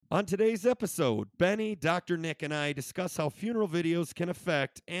On today's episode, Benny, Dr. Nick, and I discuss how funeral videos can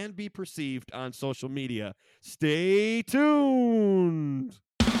affect and be perceived on social media. Stay tuned.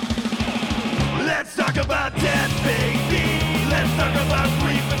 Let's talk about death, baby. Let's talk about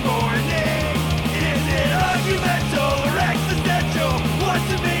grief and mourning. Is it argumental or existential? What's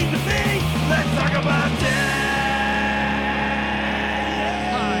it mean to me? Let's talk about death.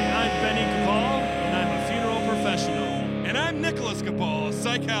 Hi, I'm Benny Cabal, and I'm a funeral professional. And I'm Nicholas Cabal, a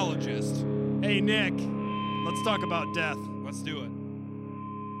psychologist. Hey, Nick, let's talk about death. Let's do it.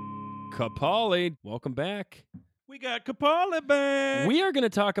 Capali, welcome back. We got Capali back. We are going to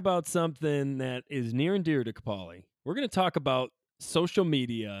talk about something that is near and dear to Capali. We're going to talk about social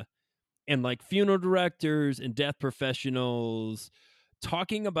media and like funeral directors and death professionals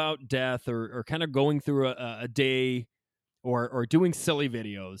talking about death or kind of going through a day or doing silly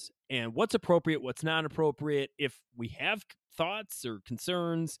videos and what's appropriate, what's not appropriate. If we have thoughts or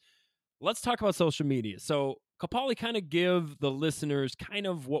concerns, let's talk about social media. So Capali, kind of give the listeners kind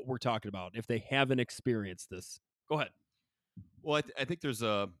of what we're talking about if they haven't experienced this. Go ahead. Well, I think there's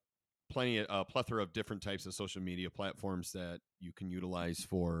a plethora of different types of social media platforms that you can utilize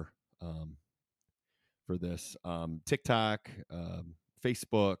for this. TikTok,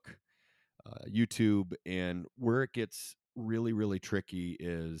 Facebook, YouTube, and where it gets really, really tricky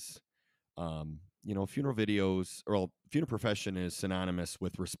is, funeral videos, or funeral profession is synonymous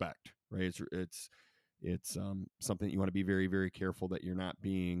with respect, right? It's something that you want to be very, very careful that you're not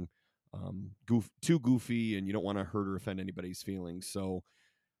being too goofy, and you don't want to hurt or offend anybody's feelings. So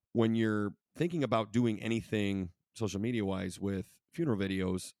when you're thinking about doing anything social media wise with funeral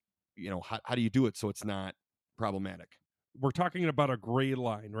videos, how do you do it so it's not problematic? We're talking about a gray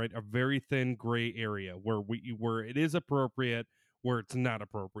line, right? A very thin gray area where it is appropriate, where it's not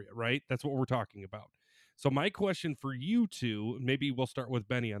appropriate, right? That's what we're talking about. So my question for you two, maybe we'll start with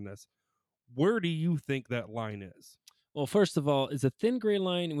Benny on this. Where do you think that line is? Well, first of all, is a thin gray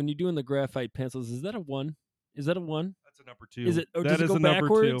line when you're doing the graphite pencils? Is that a 1? Is that a 1? That's a number 2. Is it? Or does it go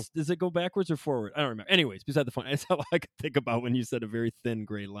backwards? Does it go backwards or forward? I don't remember. Anyways, beside the point, that's all I could think about when you said a very thin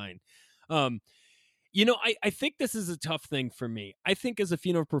gray line. I think this is a tough thing for me. I think as a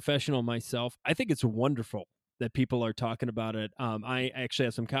funeral professional myself, I think it's wonderful that people are talking about it. I actually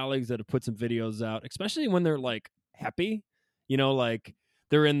have some colleagues that have put some videos out, especially when they're like happy, like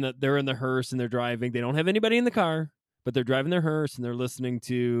they're in the hearse and they're driving. They don't have anybody in the car, but they're driving their hearse and they're listening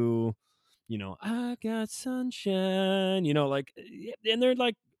to, I got sunshine, and they're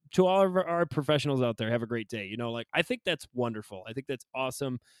like, to all of our professionals out there, have a great day. I think that's wonderful. I think that's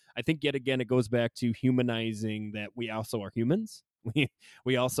awesome. I think yet again, it goes back to humanizing that we also are humans.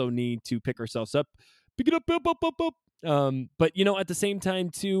 We also need to pick ourselves up, pick it up. But at the same time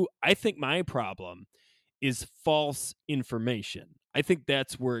too, I think my problem is false information. I think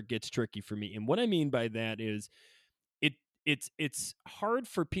that's where it gets tricky for me. And what I mean by that is it's hard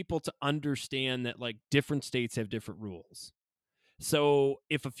for people to understand that like different states have different rules. So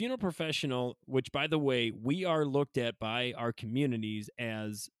if a funeral professional, which by the way, we are looked at by our communities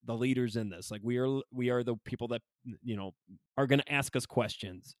as the leaders in this, like we are the people that, are going to ask us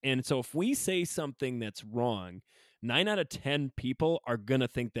questions. And so if we say something that's wrong, 9 out of 10 people are going to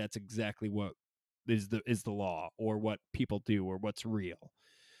think that's exactly what is the law or what people do or what's real.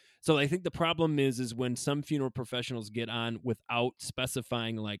 So I think the problem is when some funeral professionals get on without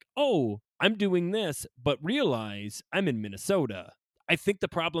specifying like, oh, I'm doing this, but realize I'm in Minnesota. I think the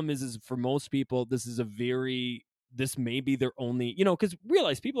problem is for most people, this may be their only, because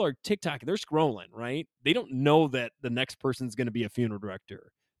realize people are TikTok, they're scrolling, right? They don't know that the next person's going to be a funeral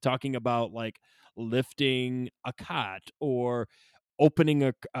director talking about like lifting a cot or opening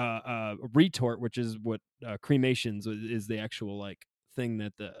a retort, which is what cremations is, the actual like thing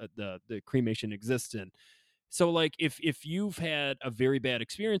that the cremation exists in. So like if you've had a very bad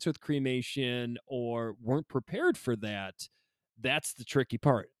experience with cremation or weren't prepared for that, that's the tricky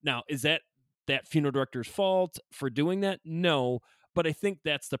part. Now, is that funeral director's fault for doing that? No, but I think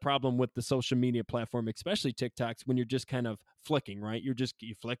that's the problem with the social media platform, especially TikToks, when you're just kind of flicking, right? You're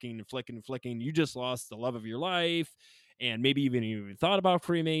flicking and flicking and flicking. You just lost the love of your life, and maybe even thought about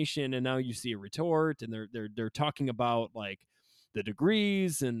cremation, and now you see a retort, and they're talking about like the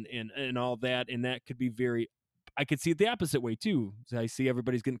degrees and all that, and that could be very. I could see it the opposite way too. I see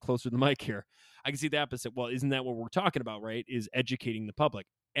everybody's getting closer to the mic here. I can see the opposite. Well, isn't that what we're talking about, right? Is educating the public.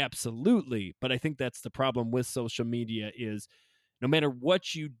 Absolutely. But I think that's the problem with social media is no matter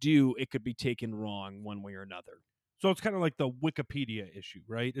what you do, it could be taken wrong one way or another. So it's kind of like the Wikipedia issue,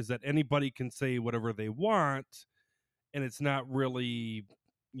 right? Is that anybody can say whatever they want, and it's not really,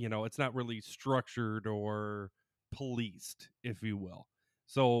 structured or policed, if you will.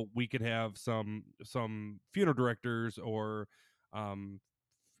 So we could have some funeral directors or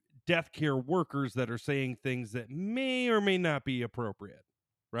death care workers that are saying things that may or may not be appropriate,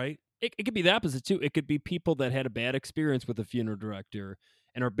 right? It could be the opposite too. It could be people that had a bad experience with a funeral director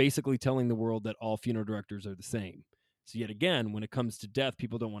and are basically telling the world that all funeral directors are the same. So yet again, when it comes to death,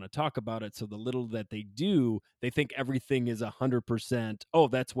 people don't want to talk about it. So the little that they do, they think everything is 100%. Oh,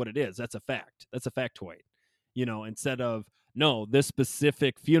 that's what it is. That's a fact. That's a factoid. Instead of, no, this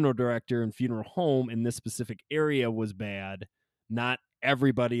specific funeral director and funeral home in this specific area was bad, not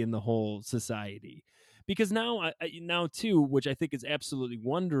everybody in the whole society. Because now too, which I think is absolutely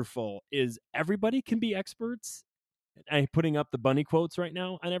wonderful, is everybody can be experts. I'm putting up the bunny quotes right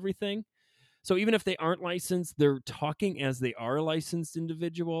now on everything. So even if they aren't licensed, they're talking as they are a licensed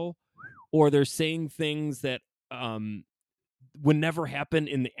individual, or they're saying things that would never happen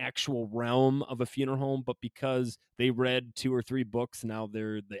in the actual realm of a funeral home, but because they read 2 or 3 books, now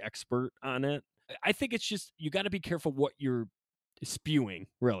they're the expert on it. I think it's just, you got to be careful what you're spewing,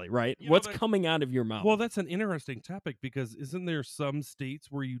 really, right? What's coming out of your mouth? Well, that's an interesting topic, because isn't there some states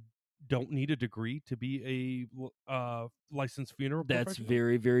where you don't need a degree to be a licensed funeral That's professional?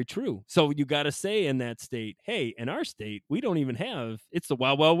 very, very true. So you got to say in that state, hey, in our state, we don't even have, it's the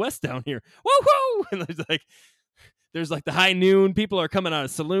Wild Wild West down here. Woo-hoo! And there's like the high noon. People are coming out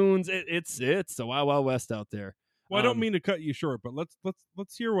of saloons. It's the Wild Wild West out there. Well, I don't mean to cut you short, but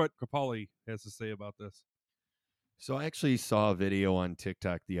let's hear what Kapali has to say about this. So I actually saw a video on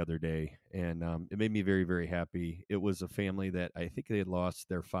TikTok the other day, and it made me very, very happy. It was a family that I think they had lost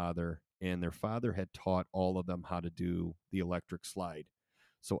their father, and their father had taught all of them how to do the electric slide.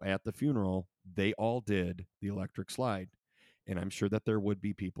 So at the funeral, they all did the electric slide, and I'm sure that there would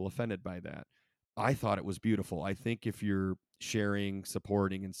be people offended by that. I thought it was beautiful. I think if you're sharing,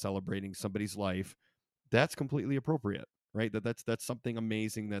 supporting, and celebrating somebody's life, that's completely appropriate, right? That's something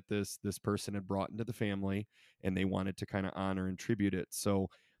amazing that this person had brought into the family, and they wanted to kind of honor and tribute it. So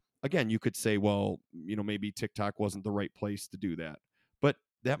again, you could say, well, maybe TikTok wasn't the right place to do that, but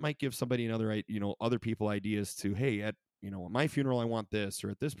that might give somebody other people ideas to, hey, at my funeral I want this, or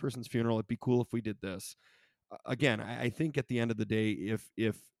at this person's funeral it'd be cool if we did this. Again, I think at the end of the day,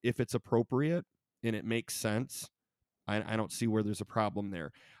 if it's appropriate and it makes sense, I don't see where there's a problem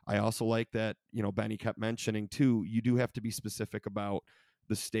there. I also like that, Benny kept mentioning too, you do have to be specific about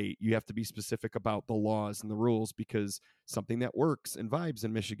the state. You have to be specific about the laws and the rules, because something that works and vibes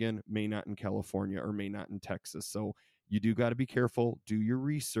in Michigan may not in California or may not in Texas. So you do got to be careful, do your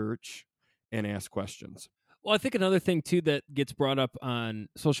research, and ask questions. Well, I think another thing too that gets brought up on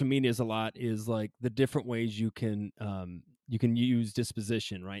social medias a lot is like the different ways you can use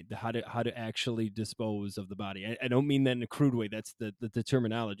disposition, right? How to actually dispose of the body. I don't mean that in a crude way. That's the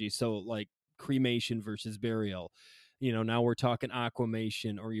terminology. So like cremation versus burial. Now we're talking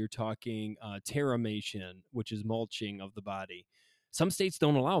aquamation, or you're talking terramation, which is mulching of the body. Some states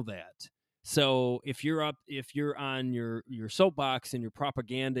don't allow that. So if you're on your soapbox and you're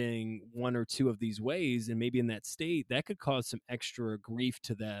propaganding one or two of these ways, and maybe in that state, that could cause some extra grief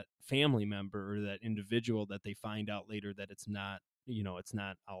to that family member or that individual, that they find out later that it's not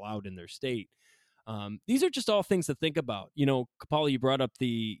allowed in their state. These are just all things to think about. Kapali, you brought up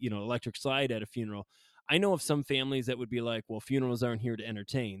the electric slide at a funeral. I know of some families that would be like, well, funerals aren't here to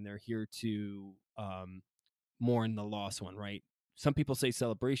entertain; they're here to mourn the lost one, right? Some people say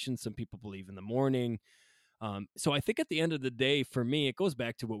celebration. Some people believe in the mourning. So I think at the end of the day, for me, it goes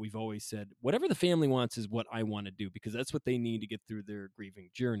back to what we've always said. Whatever the family wants is what I want to do, because that's what they need to get through their grieving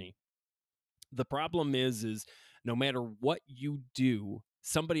journey. The problem is no matter what you do,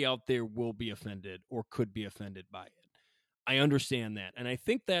 somebody out there will be offended or could be offended by it. I understand that. And I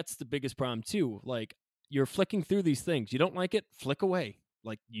think that's the biggest problem too. Like, you're flicking through these things. You don't like it, flick away.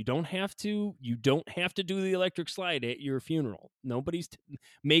 Like, you don't have to do the electric slide at your funeral. Nobody's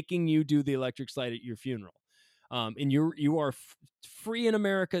making you do the electric slide at your funeral. And you are free in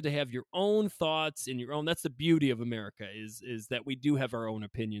America to have your own thoughts and your own. That's the beauty of America, is that we do have our own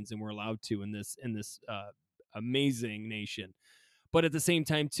opinions, and we're allowed to in this amazing nation. But at the same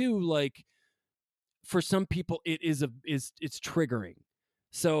time too, like, for some people it's triggering.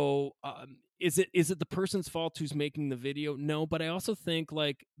 So is it the person's fault who's making the video? No, but I also think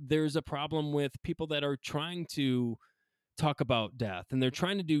like there's a problem with people that are trying to talk about death, and they're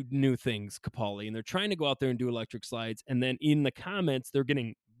trying to do new things, Kapali, and they're trying to go out there and do electric slides, and then in the comments they're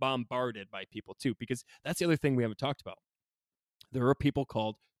getting bombarded by people too, because that's the other thing we haven't talked about. There are people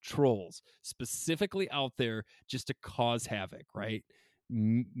called trolls specifically out there just to cause havoc, right?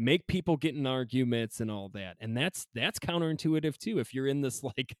 make people get in arguments and all that. And that's counterintuitive too. If you're in this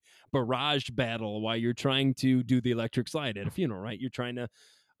like barrage battle while you're trying to do the electric slide at a funeral, right? You're trying to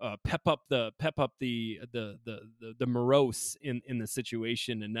pep up the morose in the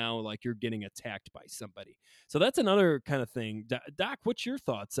situation, and now like you're getting attacked by somebody. So that's another kind of thing. Doc, what's your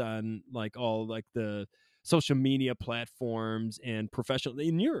thoughts on like all like the social media platforms and professional?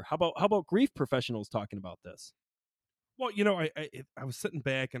 How about grief professionals talking about this? Well, I was sitting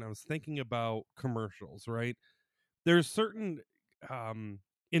back and I was thinking about commercials, right? There's certain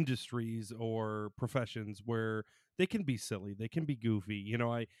industries or professions where they can be silly, they can be goofy.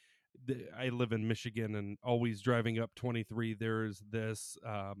 I live in Michigan, and always driving up 23, there's this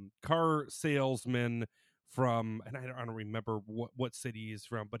car salesman from, and I don't remember what city he's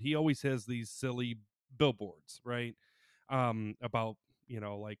from, but he always has these silly billboards, right? About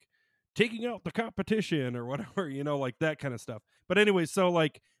like taking out the competition or whatever, like that kind of stuff. But anyway, so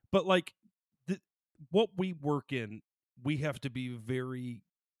like, but like what we work in, we have to be very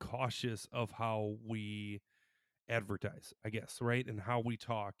cautious of how we advertise, I guess, right? And how we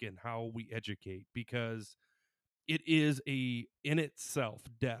talk and how we educate, because it is in itself,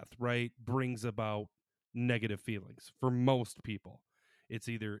 death, right, brings about negative feelings for most people. It's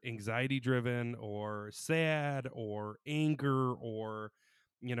either anxiety driven or sad or anger, or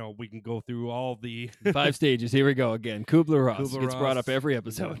we can go through all the 5 stages. Here we go again. Kubler-Ross gets brought up Kubler-Ross, every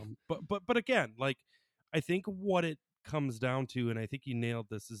episode. But again, like, I think what it comes down to, and I think you nailed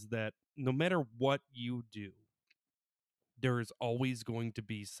this, is that no matter what you do, there is always going to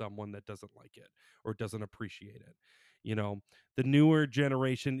be someone that doesn't like it or doesn't appreciate it. The newer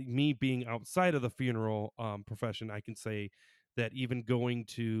generation, me being outside of the funeral profession, I can say that even going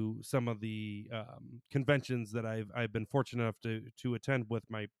to some of the conventions that I've been fortunate enough to attend with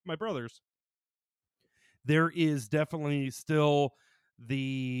my brothers, there is definitely still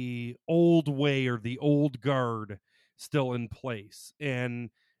the old way or the old guard still in place. And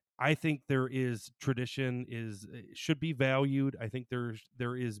I think there is tradition should be valued. I think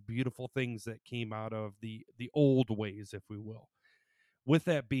there is beautiful things that came out of the old ways, if we will. With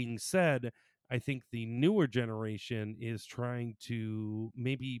that being said, I think the newer generation is trying to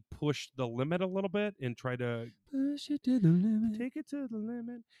maybe push the limit a little bit and try to push it to the limit. Take it to the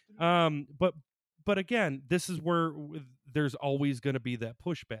limit. But again, this is where there's always going to be that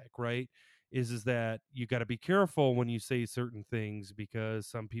pushback, right? Is that you got to be careful when you say certain things, because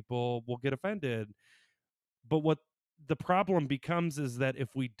some people will get offended. But what the problem becomes is that if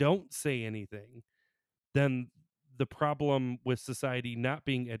we don't say anything, then the problem with society not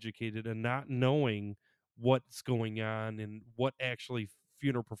being educated and not knowing what's going on and what actually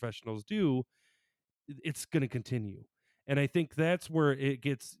funeral professionals do, it's going to continue. And I think that's where it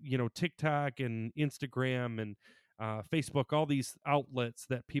gets, TikTok and Instagram and Facebook, all these outlets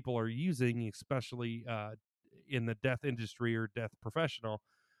that people are using, especially in the death industry or death professional.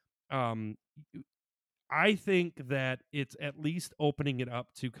 I think that it's at least opening it up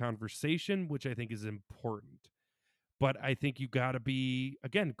to conversation, which I think is important. But I think you got to be,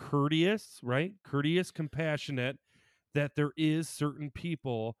 again, courteous, right? Courteous, compassionate, that there is certain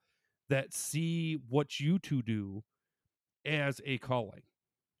people that see what you two do as a calling.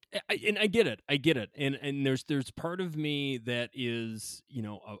 And I get it. And there's part of me that is,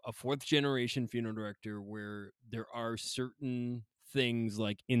 a 4th generation funeral director, where there are certain things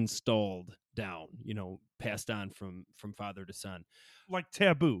like installed down, passed on from father to son, like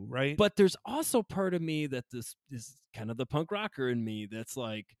taboo, right? But there's also part of me that this is kind of the punk rocker in me that's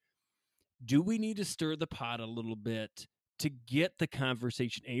like, do we need to stir the pot a little bit to get the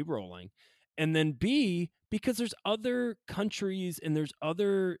conversation rolling? And then B, because there's other countries and there's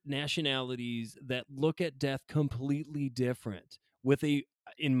other nationalities that look at death completely different, with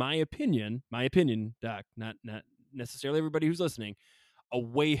in my opinion, Doc, not necessarily everybody who's listening, a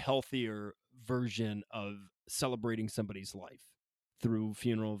way healthier version of celebrating somebody's life through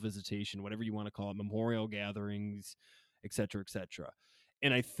funeral visitation, whatever you want to call it, memorial gatherings, et cetera, et cetera.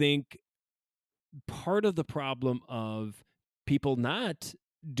 And I think part of the problem of people not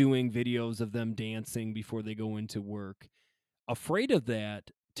doing videos of them dancing before they go into work, afraid of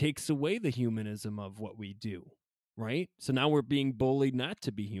that, takes away the humanism of what we do, right? So now we're being bullied not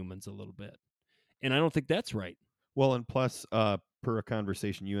to be humans a little bit. And I don't think that's right. Well, and plus, per a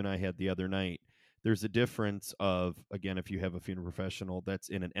conversation you and I had the other night, there's a difference of, again, if you have a funeral professional that's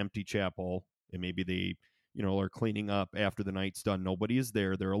in an empty chapel and maybe they, are cleaning up after the night's done. Nobody is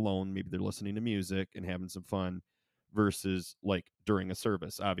there. They're alone. Maybe they're listening to music and having some fun, versus like during a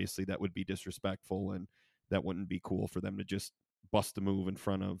service. Obviously, that would be disrespectful, and that wouldn't be cool for them to just bust a move in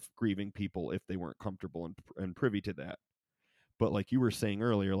front of grieving people if they weren't comfortable and privy to that. But like you were saying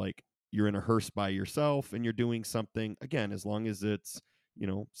earlier, like you're in a hearse by yourself and you're doing something, again, as long as it's,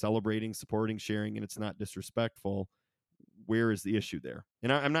 celebrating, supporting, sharing, and it's not disrespectful, where is the issue there?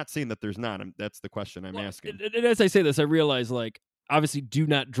 And I'm not saying that there's not. That's the question I'm asking. And as I say this, I realize, like, obviously, do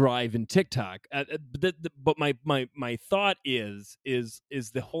not drive in TikTok. But my thought is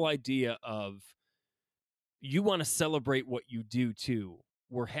the whole idea of, you want to celebrate what you do too.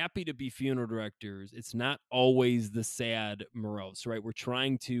 We're happy to be funeral directors. It's not always the sad, morose, right? We're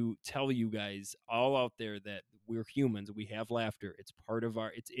trying to tell you guys all out there that we're humans. We have laughter. It's part of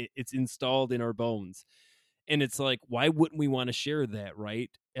our. It's installed in our bones. And it's like, why wouldn't we want to share that, right?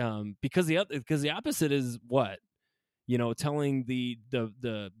 Because the opposite is what, telling the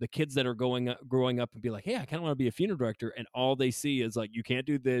kids that are growing up and be like, hey, I kind of want to be a funeral director, and all they see is like, you can't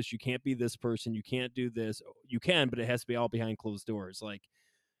do this, you can't be this person, you can't do this. You can, but it has to be all behind closed doors. Like,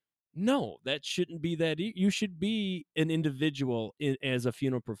 no, that shouldn't be that. You should be an individual as a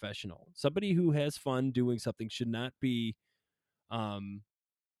funeral professional. Somebody who has fun doing something should not be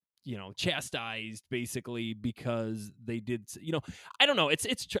chastised basically because they did, I don't know. It's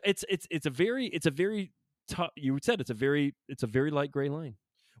a very tough. You said it's a very light gray line.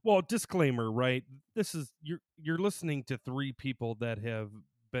 Well, disclaimer, right? This is you're listening to three people that have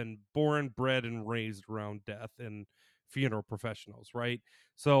been born, bred, and raised around death and funeral professionals, right?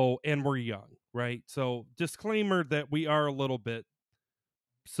 So, and we're young, right? So, disclaimer that we are a little bit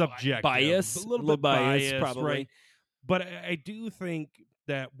subjective, bias, a little bit biased, probably. right? But I do think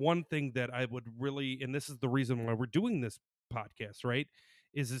that one thing that I would really, and this is the reason why we're doing this podcast, right,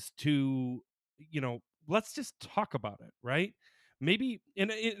 is to, let's just talk about it, right? Maybe,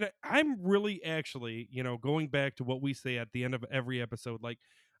 and I'm really actually, going back to what we say at the end of every episode, like,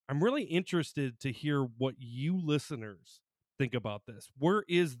 I'm really interested to hear what you listeners think about this. Where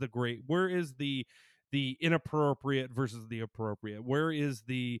is the inappropriate versus the appropriate? Where is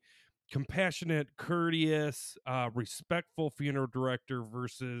the compassionate, courteous, respectful funeral director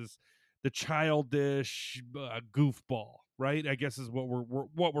versus the childish goofball, right? I guess is what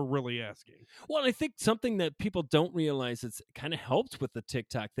we're really asking. Well, I think something that people don't realize, it's kind of helped with the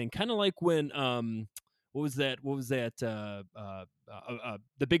TikTok thing, kind of like when what was that the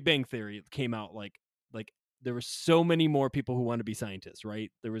Big Bang Theory came out, like there were so many more people who want to be scientists,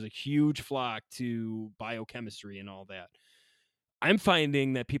 right? There was a huge flock to biochemistry and all that. I'm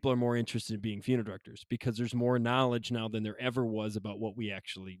finding that people are more interested in being funeral directors because there's more knowledge now than there ever was about what we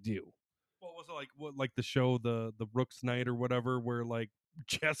actually do. What was it like? What, like the show, the Rook's Night or whatever, where like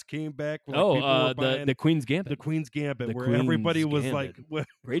chess came back? Like people were buying the Queen's Gambit. The Queen's Gambit, The where Queen's everybody was Gambit. like,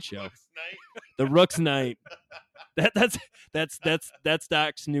 Great show. Rook's Night. The Rook's Night. That's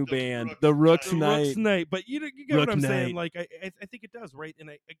Doc's new band. The Rook's Night. Rook's Night. But you get Rook what I'm Night. saying? Like I think it does, right? And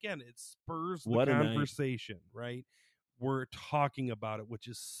again, it spurs the What a night. conversation, right? We're talking about it, which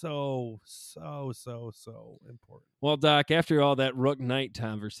is so important. Well, Doc, after all that Rook Night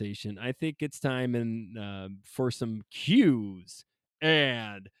conversation, I think it's time for some cues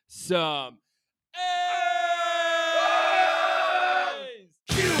and some A's.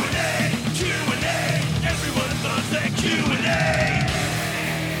 Q&A, everyone loves that Q&A.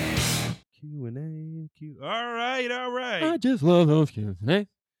 All right. I just love those Q&A.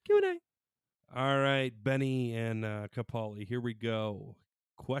 Q&A. All right, Benny and Capaldi, here we go.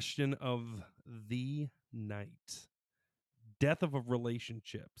 Question of the night. Death of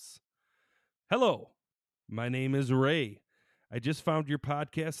relationships. Hello, my name is Ray. I just found your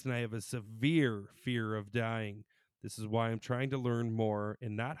podcast and I have a severe fear of dying. This is why I'm trying to learn more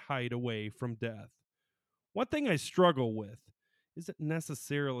and not hide away from death. One thing I struggle with isn't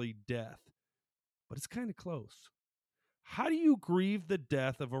necessarily death, but it's kind of close. How do you grieve the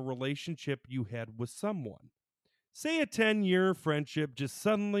death of a relationship you had with someone? Say a 10-year friendship just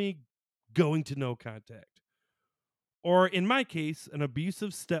suddenly going to no contact. Or in my case, an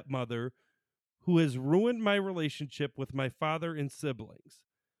abusive stepmother who has ruined my relationship with my father and siblings.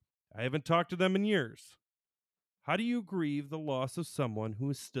 I haven't talked to them in years. How do you grieve the loss of someone who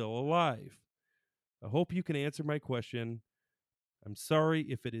is still alive? I hope you can answer my question. I'm sorry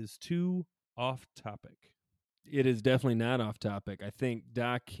if it is too off topic. It is definitely not off topic. I think,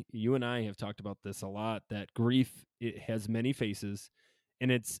 Doc, you and I have talked about this a lot, that grief, it has many faces.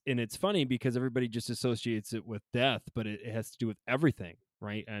 And it's funny because everybody just associates it with death, but it has to do with everything,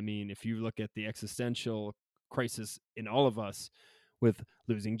 right? I mean, if you look at the existential crisis in all of us with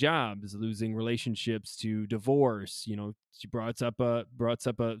losing jobs, losing relationships, to divorce, she brought up a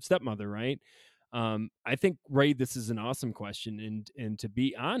stepmother, right? I think, Ray, this is an awesome question. And to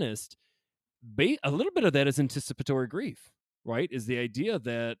be honest, a little bit of that is anticipatory grief, right? Is the idea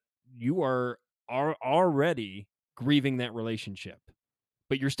that you are already grieving that relationship,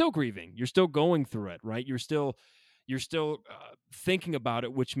 but you're still grieving. You're still going through it, right? You're still thinking about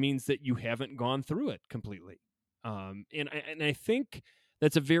it, which means that you haven't gone through it completely. And I think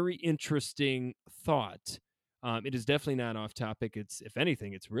that's a very interesting thought. It is definitely not off topic. It's, if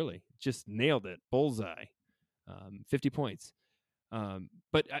anything, it's really just nailed it, bullseye, 50 points.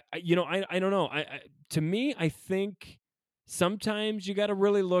 But I don't know. To me, I think sometimes you got to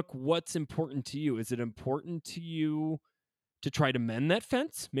really look what's important to you. Is it important to you to try to mend that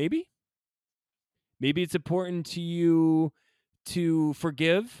fence? Maybe it's important to you to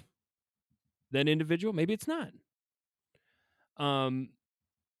forgive that individual. Maybe it's not.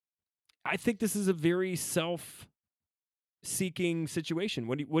 I think this is a very self-seeking situation.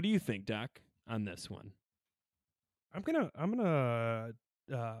 What do you think, Doc, on this one? I'm gonna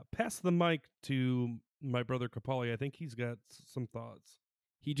pass the mic to my brother Capali. I think he's got some thoughts.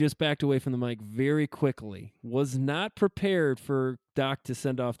 He just backed away from the mic very quickly. Was not prepared for Doc to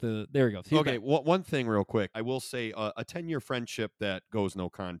send off the. There he goes. He's Okay, back. one thing real quick. I will say a 10-year friendship that goes no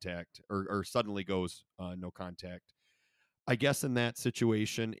contact or suddenly goes no contact. I guess in that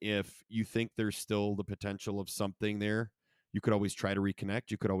situation, if you think there's still the potential of something there, you could always try to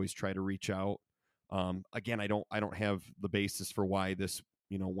reconnect. You could always try to reach out. Again, I don't have the basis for why this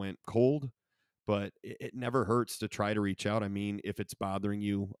went cold, but it never hurts to try to reach out. I mean, if it's bothering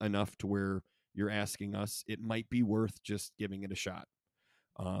you enough to where you're asking us, it might be worth just giving it a shot.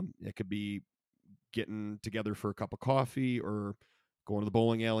 It could be getting together for a cup of coffee or going to the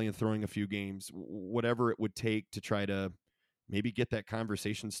bowling alley and throwing a few games, whatever it would take to try to maybe get that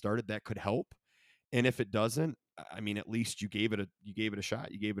conversation started. That could help. And if it doesn't, I mean, at least you gave it a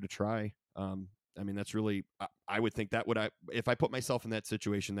shot. You gave it a try. I mean, that's really, I would think that if I put myself in that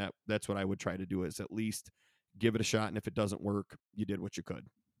situation, that's what I would try to do, is at least give it a shot. And if it doesn't work, you did what you could.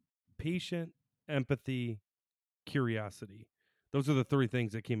 Patient, empathy, curiosity. Those are the three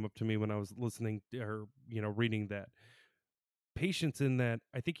things that came up to me when I was listening or reading that. Patience in that,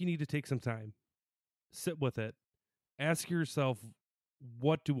 I think you need to take some time, sit with it, ask yourself,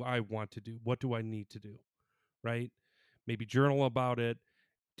 what do I want to do? What do I need to do? Right? Maybe journal about it,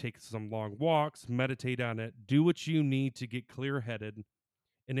 take some long walks, meditate on it, do what you need to get clear headed,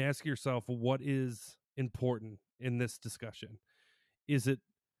 and ask yourself, what is important in this discussion? Is it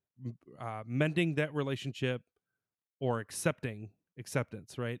mending that relationship or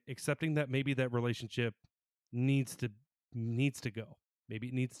acceptance, right? Accepting that maybe that relationship needs to go. Maybe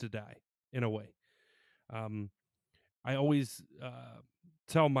it needs to die in a way. I always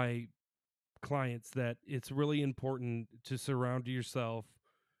tell my clients that it's really important to surround yourself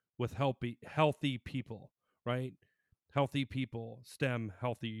with healthy people, right? Healthy people stem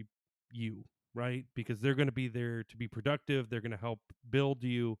healthy you, right? Because they're going to be there to be productive. They're going to help build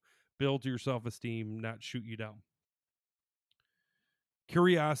your self-esteem, not shoot you down.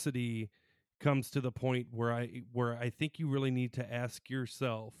 Curiosity comes to the point where I think you really need to ask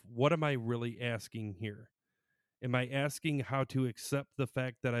yourself, what am I really asking here? Am I asking how to accept the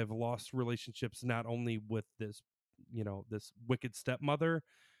fact that I've lost relationships, not only with this, this wicked stepmother,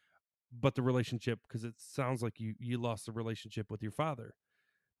 but the relationship, because it sounds like you lost the relationship with your father.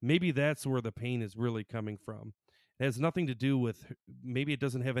 Maybe that's where the pain is really coming from. It has nothing to do with, maybe it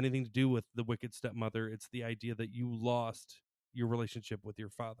doesn't have anything to do with the wicked stepmother. It's the idea that you lost your relationship with your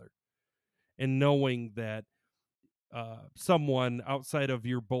father, and knowing that someone outside of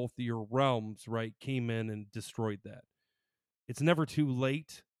both your realms, right, came in and destroyed that. It's never too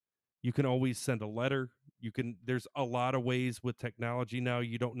late. You can always send a letter. There's a lot of ways with technology now.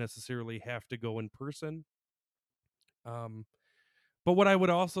 You don't necessarily have to go in person. But what I would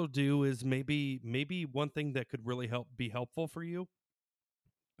also do is maybe one thing that could really be helpful for you.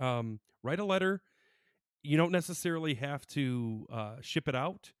 Write a letter. You don't necessarily have to ship it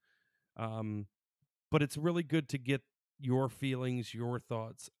out. But it's really good to get your feelings, your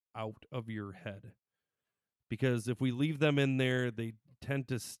thoughts out of your head. Because if we leave them in there, they tend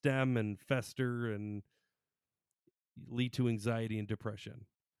to stem and fester and lead to anxiety and depression.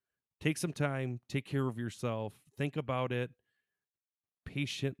 Take some time, take care of yourself, think about it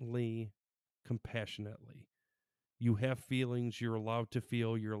patiently, compassionately. You have feelings, you're allowed to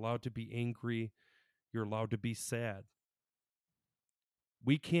feel, you're allowed to be angry, you're allowed to be sad.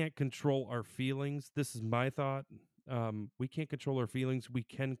 We can't control our feelings. This is my thought. We can't control our feelings. We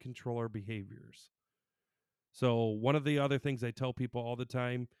can control our behaviors. So one of the other things I tell people all the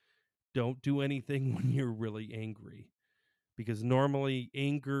time, don't do anything when you're really angry, because normally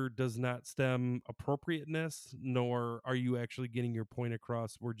anger does not stem appropriateness, nor are you actually getting your point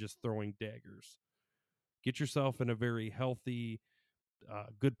across. We're just throwing daggers. Get yourself in a very healthy,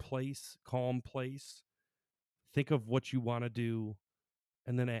 good place, calm place. think of what you want to do,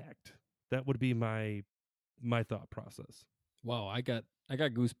 and then act. That would be my thought process. Wow, I got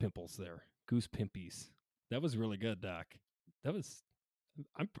goose pimples there. Goose pimpies. That was really good, Doc. That was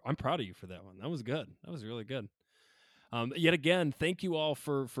I'm proud of you for that one. That was good. That was really good. Yet again, thank you all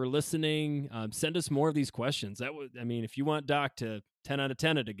for listening. Send us more of these questions. That would, I mean, if you want Doc to 10 out of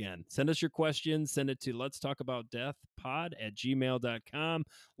 10 it again, send us your questions. Send it to let's talk about death pod@gmail.com.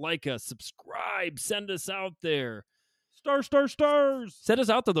 Like us, subscribe, send us out there. Stars. Send us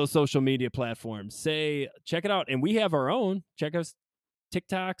out to those social media platforms. Say, check it out. And we have our own. Check us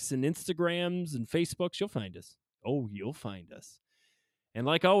TikToks and Instagrams and Facebooks. You'll find us. Oh, you'll find us. And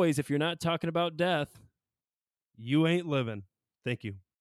like always, if you're not talking about death, You ain't living. Thank you.